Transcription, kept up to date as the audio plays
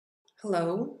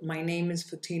Hello, my name is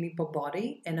Fatini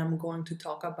Pobodi, and I'm going to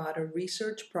talk about a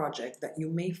research project that you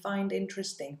may find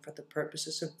interesting for the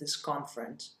purposes of this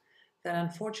conference, that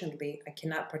unfortunately I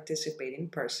cannot participate in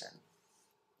person.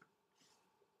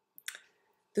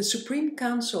 The Supreme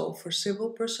Council for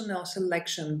Civil Personnel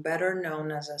Selection, better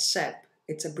known as ASEP,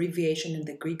 its abbreviation in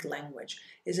the Greek language,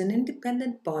 is an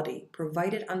independent body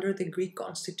provided under the Greek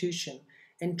Constitution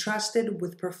entrusted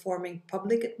with performing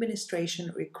public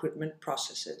administration recruitment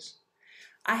processes.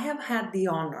 I have had the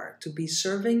honor to be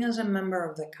serving as a member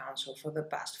of the Council for the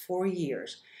past 4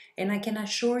 years, and I can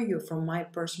assure you from my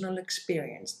personal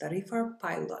experience that if our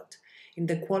pilot in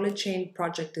the QualiChain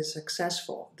project is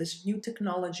successful, this new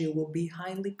technology will be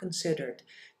highly considered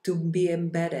to be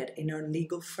embedded in our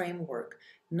legal framework,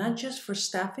 not just for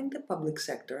staffing the public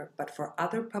sector, but for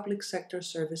other public sector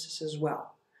services as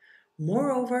well.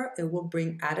 Moreover, it will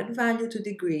bring added value to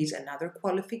degrees and other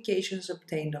qualifications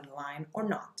obtained online or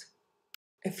not.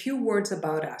 A few words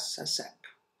about us, ASEP.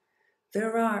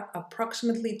 There are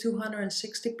approximately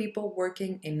 260 people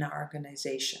working in our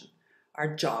organization.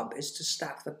 Our job is to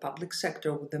staff the public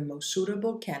sector with the most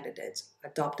suitable candidates,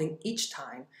 adopting each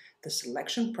time the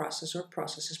selection process or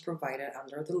processes provided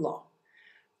under the law.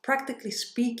 Practically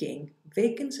speaking,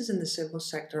 vacancies in the civil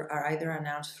sector are either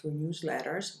announced through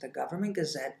newsletters, the government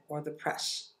gazette, or the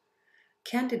press.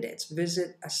 Candidates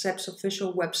visit ASEP's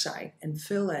official website and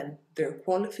fill in their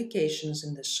qualifications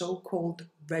in the so-called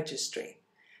registry.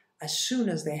 As soon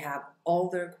as they have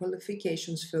all their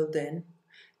qualifications filled in,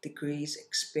 degrees,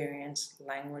 experience,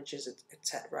 languages,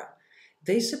 etc.,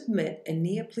 they submit an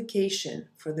e-application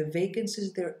for the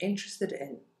vacancies they're interested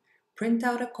in, print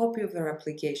out a copy of their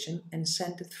application, and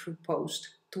send it through post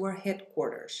to our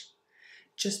headquarters.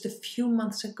 Just a few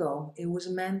months ago, it was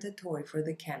mandatory for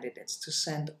the candidates to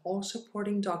send all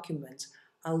supporting documents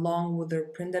along with their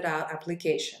printed out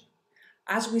application.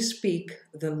 As we speak,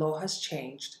 the law has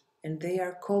changed, and they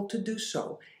are called to do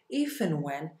so if and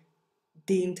when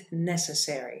deemed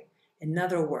necessary. In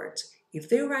other words, if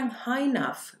they rank high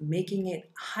enough, making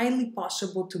it highly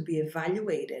possible to be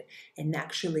evaluated and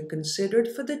actually considered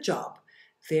for the job,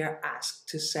 they are asked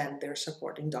to send their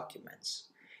supporting documents.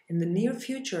 In the near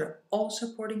future, all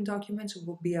supporting documents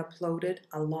will be uploaded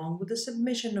along with the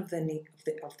submission of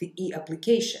the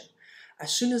e-application.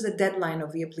 As soon as the deadline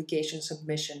of e-application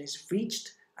submission is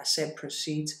reached, ASEP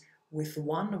proceeds with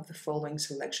one of the following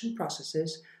selection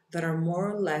processes that are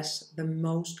more or less the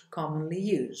most commonly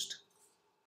used.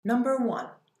 Number 1.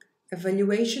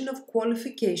 Evaluation of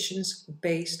qualifications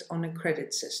based on a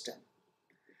credit system.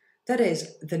 That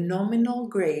is, the nominal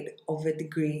grade of a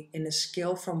degree in a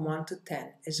scale from 1 to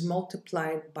 10 is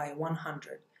multiplied by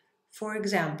 100. For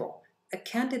example, a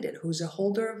candidate who is a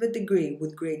holder of a degree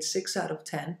with grade 6 out of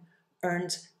 10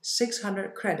 earns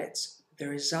 600 credits, the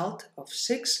result of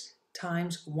 6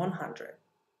 times 100.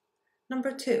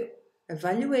 Number 2,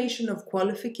 evaluation of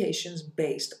qualifications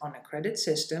based on a credit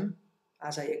system,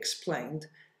 as I explained,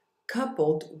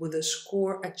 coupled with a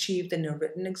score achieved in a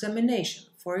written examination.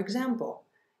 For example,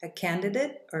 a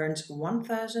candidate earns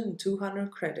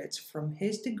 1,200 credits from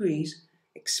his degrees,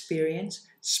 experience,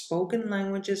 spoken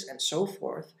languages, and so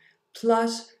forth,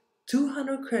 plus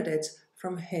 200 credits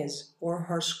from his or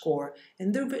her score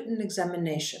in the written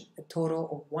examination, a total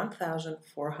of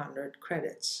 1,400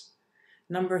 credits.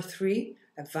 Number 3,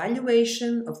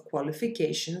 evaluation of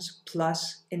qualifications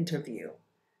plus interview.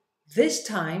 This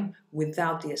time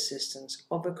without the assistance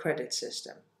of a credit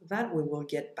system. That we will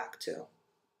get back to.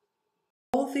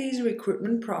 All these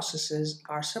recruitment processes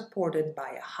are supported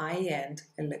by a high-end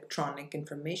electronic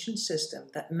information system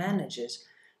that manages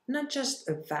not just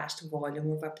a vast volume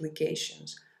of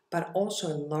applications, but also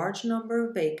a large number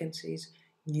of vacancies,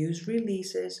 news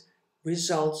releases,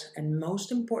 results, and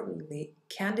most importantly,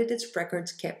 candidates'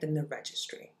 records kept in the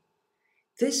registry.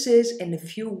 This is, in a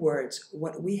few words,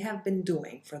 what we have been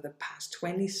doing for the past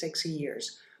 26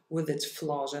 years, with its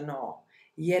flaws and all.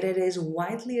 Yet it is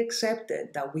widely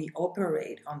accepted that we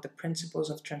operate on the principles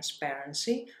of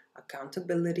transparency,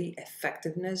 accountability,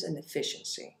 effectiveness, and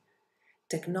efficiency.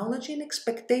 Technology and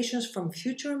expectations from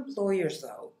future employers,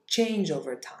 though, change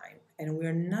over time, and we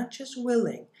are not just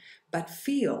willing, but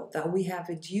feel that we have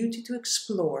a duty to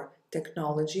explore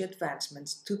technology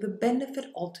advancements to the benefit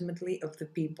ultimately of the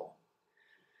people.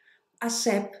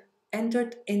 ASEP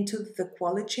entered into the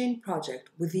QualiChain project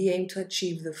with the aim to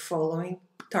achieve the following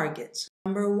targets.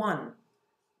 Number 1,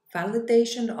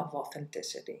 validation of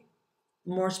authenticity.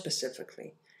 More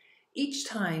specifically, each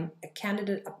time a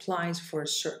candidate applies for a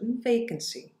certain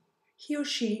vacancy, he or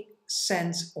she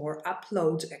sends or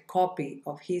uploads a copy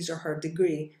of his or her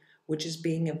degree, which is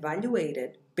being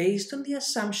evaluated based on the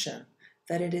assumption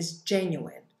that it is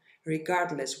genuine,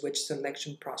 regardless which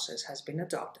selection process has been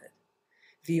adopted.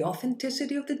 The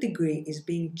authenticity of the degree is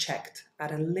being checked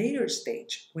at a later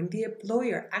stage when the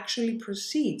employer actually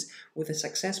proceeds with a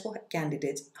successful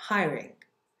candidate's hiring.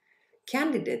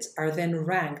 Candidates are then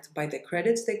ranked by the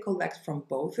credits they collect from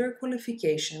both their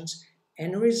qualifications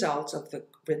and results of the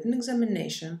written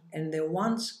examination, and the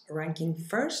ones ranking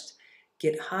first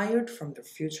get hired from their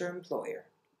future employer.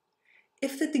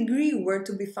 If the degree were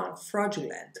to be found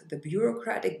fraudulent, the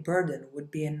bureaucratic burden would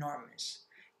be enormous.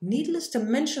 Needless to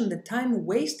mention, the time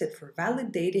wasted for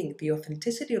validating the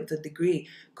authenticity of the degree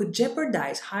could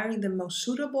jeopardize hiring the most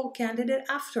suitable candidate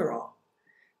after all.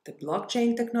 The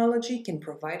blockchain technology can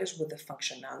provide us with a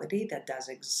functionality that does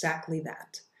exactly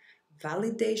that.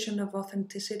 Validation of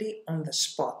authenticity on the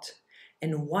spot.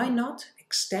 And why not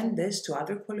extend this to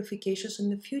other qualifications in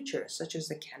the future, such as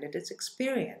the candidate's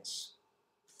experience?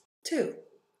 2.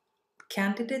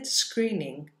 Candidate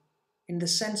screening in the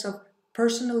sense of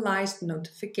personalized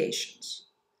notifications.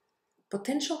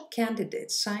 Potential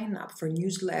candidates sign up for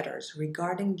newsletters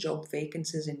regarding job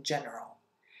vacancies in general.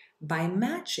 By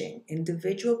matching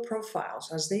individual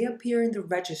profiles as they appear in the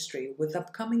registry with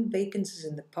upcoming vacancies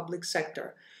in the public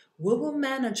sector, we will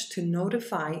manage to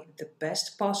notify the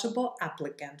best possible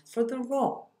applicant for the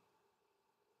role.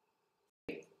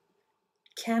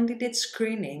 Candidate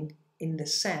screening in the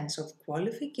sense of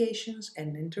qualifications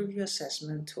and interview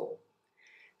assessment tool.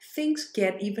 Things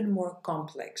get even more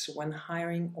complex when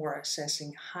hiring or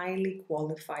assessing highly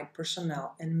qualified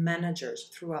personnel and managers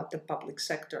throughout the public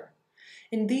sector.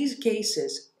 In these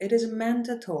cases, it is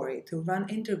mandatory to run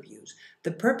interviews,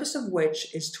 the purpose of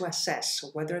which is to assess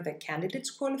whether the candidate's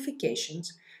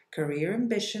qualifications, career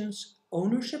ambitions,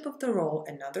 ownership of the role,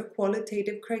 and other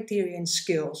qualitative criteria and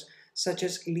skills, such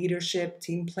as leadership,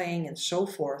 team playing, and so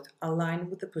forth, align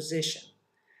with the position.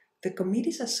 The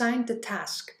committees assigned the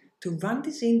task to run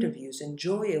these interviews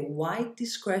enjoy a wide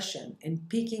discretion in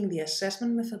picking the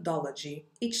assessment methodology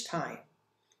each time.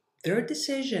 Their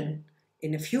decision,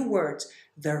 in a few words,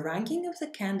 the ranking of the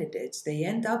candidates they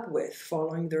end up with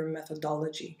following their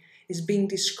methodology is being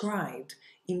described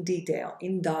in detail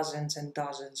in dozens and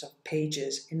dozens of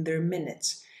pages in their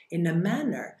minutes in a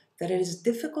manner that it is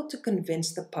difficult to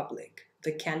convince the public,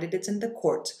 the candidates and the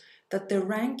courts that the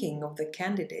ranking of the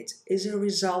candidates is a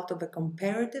result of a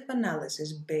comparative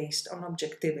analysis based on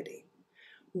objectivity.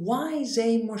 Why is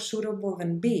A more suitable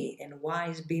than B, and why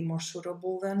is B more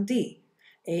suitable than D?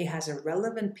 A has a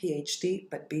relevant PhD,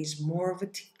 but B is more of a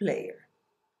team player.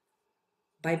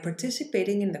 By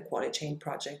participating in the QualiChain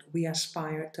project, we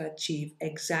aspire to achieve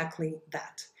exactly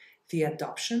that, the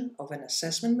adoption of an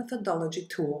assessment methodology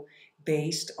tool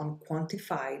based on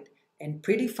quantified and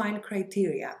predefined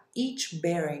criteria, each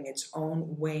bearing its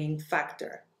own weighing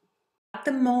factor. At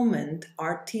the moment,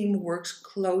 our team works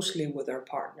closely with our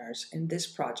partners in this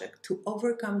project to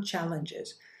overcome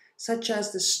challenges such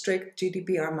as the strict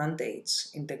GDPR mandates,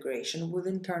 integration with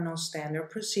internal standard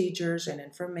procedures and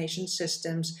information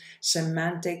systems,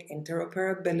 semantic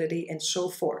interoperability, and so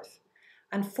forth.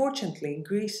 Unfortunately,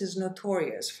 Greece is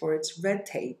notorious for its red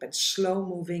tape and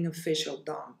slow-moving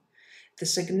officialdom. The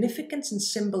significance and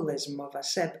symbolism of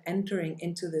ASEP entering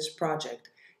into this project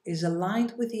is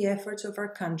aligned with the efforts of our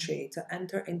country to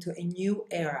enter into a new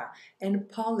era and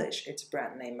polish its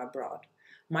brand name abroad.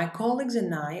 My colleagues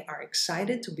and I are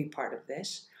excited to be part of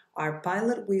this. Our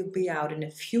pilot will be out in a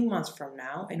few months from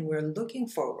now, and we're looking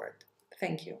forward.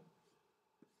 Thank you.